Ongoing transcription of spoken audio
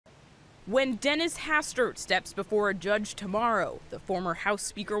When Dennis Hastert steps before a judge tomorrow, the former House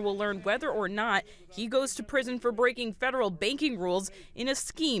Speaker will learn whether or not he goes to prison for breaking federal banking rules in a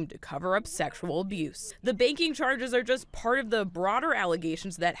scheme to cover up sexual abuse. The banking charges are just part of the broader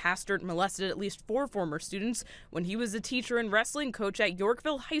allegations that Hastert molested at least 4 former students when he was a teacher and wrestling coach at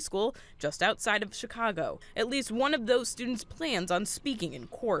Yorkville High School just outside of Chicago. At least one of those students plans on speaking in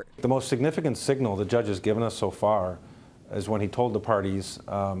court. The most significant signal the judge has given us so far is when he told the parties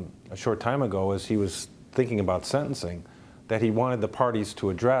a short time ago, as he was thinking about sentencing, that he wanted the parties to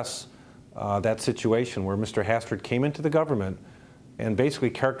address that situation where Mr. Hastert came into the government and basically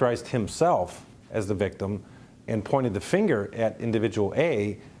characterized himself as the victim and pointed the finger at individual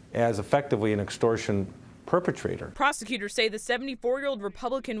A as effectively an extortion perpetrator. Prosecutors say the 74-year-old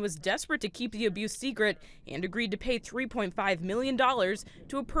Republican was desperate to keep the abuse secret and agreed to pay $3.5 million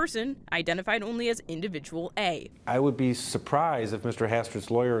to a person identified only as individual A. I would be surprised if Mr. Hastert's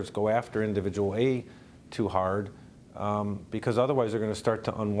lawyers go after individual A too hard, because otherwise they're going to start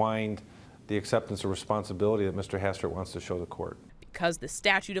to unwind the acceptance of responsibility that Mr. Hastert wants to show the court. Because the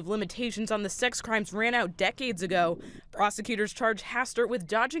statute of limitations on the sex crimes ran out decades ago, prosecutors charged Hastert with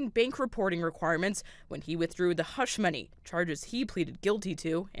dodging bank reporting requirements when he withdrew the hush money, charges he pleaded guilty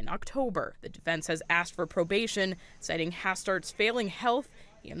to in October. The defense has asked for probation, citing Hastert's failing health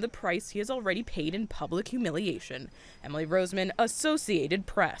and the price he has already paid in public humiliation. Emily Roseman, Associated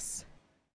Press.